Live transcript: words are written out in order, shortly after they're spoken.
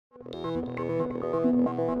All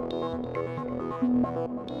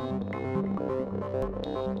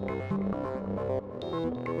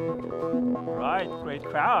right, great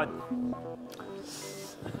crowd.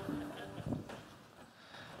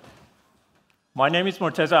 My name is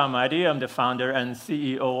Morteza Ahmadi. I'm the founder and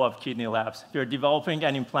CEO of Qidni Labs. We're developing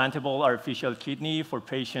an implantable artificial kidney for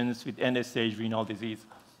patients with end-stage renal disease.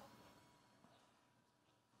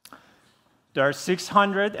 There are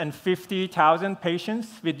 650,000 patients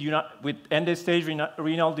with end-stage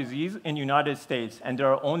renal disease in the United States, and there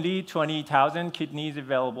are only 20,000 kidneys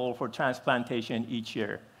available for transplantation each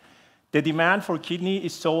year. The demand for kidney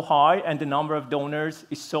is so high and the number of donors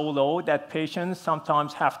is so low that patients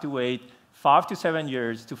sometimes have to wait 5 to 7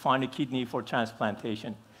 years to find a kidney for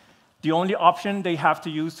transplantation. The only option they have to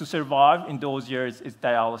use to survive in those years is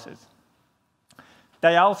dialysis.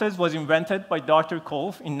 Dialysis was invented by Dr.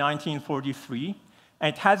 Kolff in 1943,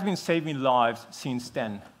 and it has been saving lives since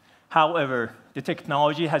then. However, the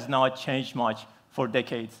technology has not changed much for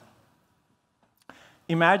decades.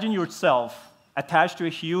 Imagine yourself attached to a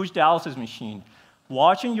huge dialysis machine,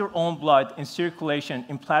 watching your own blood in circulation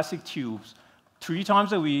in plastic tubes 3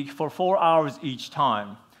 times a week for 4 hours each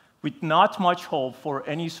time, with not much hope for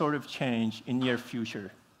any sort of change in near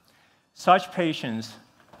future. Such patients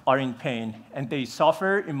are in pain, and they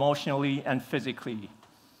suffer emotionally and physically.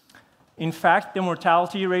 In fact, the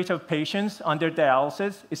mortality rate of patients under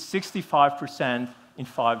dialysis is 65% in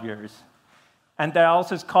 5 years. And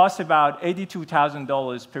dialysis costs about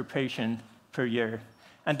 $82,000 per patient per year.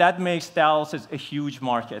 And that makes dialysis a huge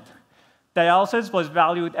market. Dialysis was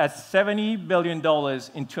valued at $70 billion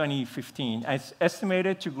in 2015, and it's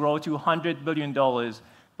estimated to grow to $100 billion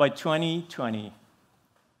by 2020.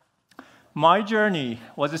 My journey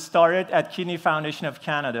was started at Kidney Foundation of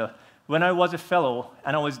Canada when I was a fellow,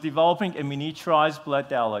 and I was developing a miniaturized blood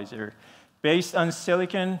dialyzer based on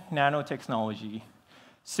silicon nanotechnology.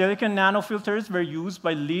 Silicon nanofilters were used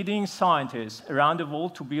by leading scientists around the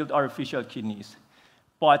world to build artificial kidneys.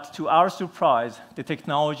 But to our surprise, the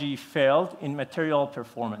technology failed in material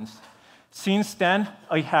performance. Since then,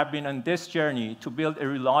 I have been on this journey to build a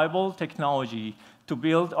reliable technology to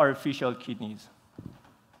build artificial kidneys.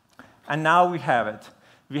 And now we have it.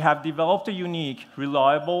 We have developed a unique,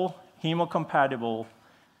 reliable, hemocompatible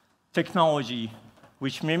technology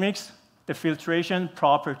which mimics the filtration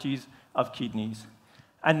properties of kidneys.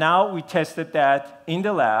 And now we tested that in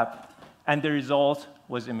the lab, and the result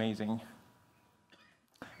was amazing.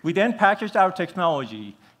 We then packaged our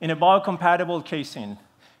technology in a biocompatible casing,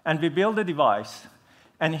 and we built a device.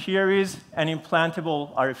 And here is an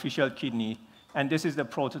implantable artificial kidney, and this is the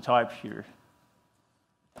prototype here.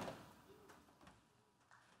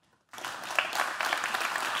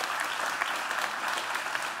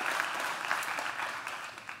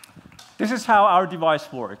 This is how our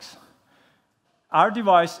device works. Our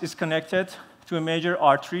device is connected to a major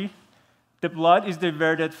artery. The blood is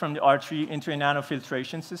diverted from the artery into a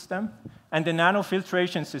nanofiltration system, and the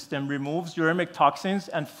nanofiltration system removes uremic toxins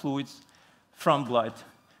and fluids from blood.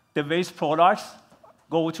 The waste products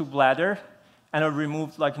go to bladder and are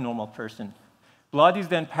removed like a normal person. Blood is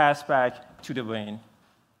then passed back to the vein.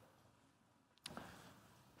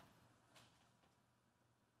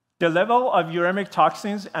 The level of uremic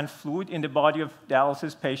toxins and fluid in the body of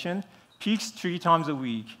dialysis patient peaks 3 times a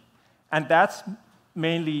week, and that's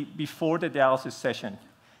mainly before the dialysis session.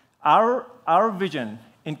 Our vision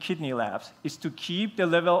in Kidney Labs is to keep the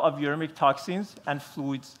level of uremic toxins and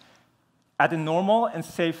fluids at a normal and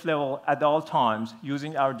safe level at all times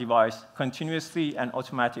using our device continuously and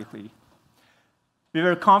automatically. We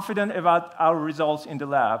were confident about our results in the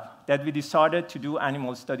lab that we decided to do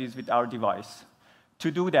animal studies with our device. To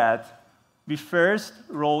do that, we first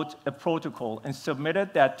wrote a protocol and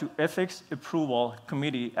submitted that to ethics approval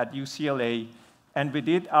committee at UCLA, and we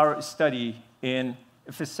did our study in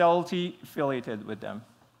a facility affiliated with them.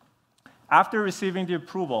 After receiving the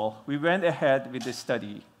approval, we went ahead with the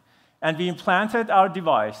study, and we implanted our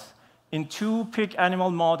device in 2 pig animal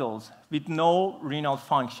models with no renal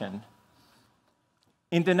function.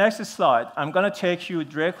 In the next slide, I'm going to take you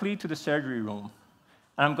directly to the surgery room,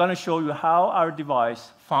 and I'm going to show you how our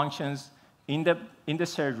device functions in the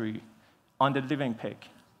surgery on the living pig.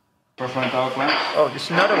 Oh, this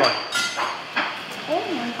is another one. Oh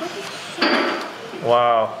my goodness.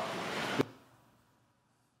 Wow.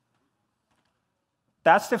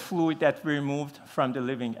 That's the fluid that we removed from the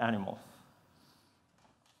living animal.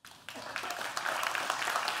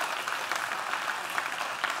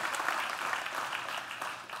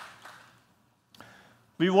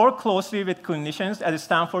 We work closely with clinicians at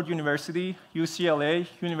Stanford University, UCLA,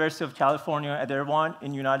 University of California at Irvine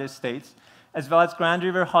in the United States, as well as Grand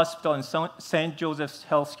River Hospital and St. Joseph's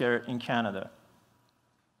Healthcare in Canada.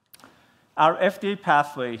 Our FDA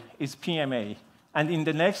pathway is PMA, and in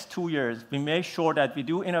the next 2 years, we make sure that we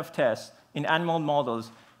do enough tests in animal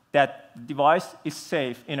models that the device is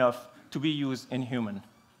safe enough to be used in human.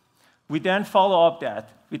 We then follow up that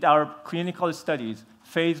with our clinical studies,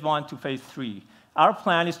 phase 1 to phase 3. Our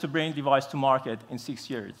plan is to bring the device to market in 6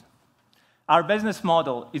 years. Our business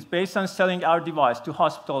model is based on selling our device to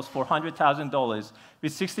hospitals for $100,000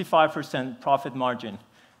 with 65% profit margin.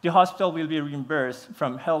 The hospital will be reimbursed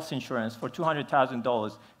from health insurance for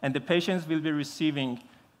 $200,000, and the patients will be receiving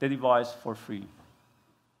the device for free.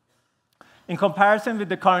 In comparison with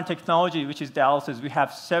the current technology, which is dialysis, we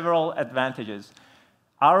have several advantages.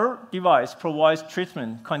 Our device provides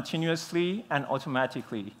treatment continuously and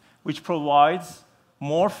automatically, which provides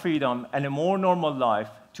more freedom and a more normal life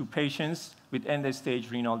to patients with end-stage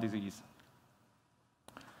renal disease.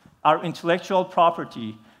 Our intellectual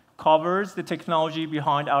property covers the technology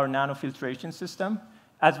behind our nanofiltration system,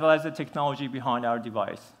 as well as the technology behind our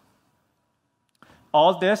device.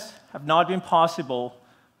 All this have not been possible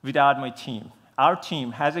without my team. Our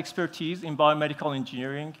team has expertise in biomedical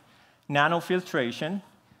engineering, nanofiltration,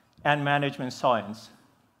 and management science.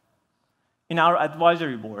 In our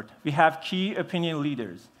advisory board, we have key opinion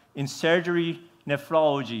leaders in surgery,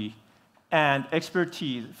 nephrology, and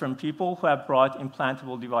expertise from people who have brought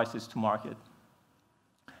implantable devices to market.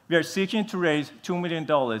 We are seeking to raise $2 million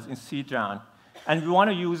in seed round, and we want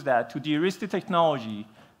to use that to de-risk the technology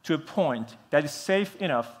to a point that is safe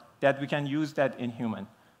enough that we can use that in human.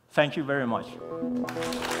 Thank you very much.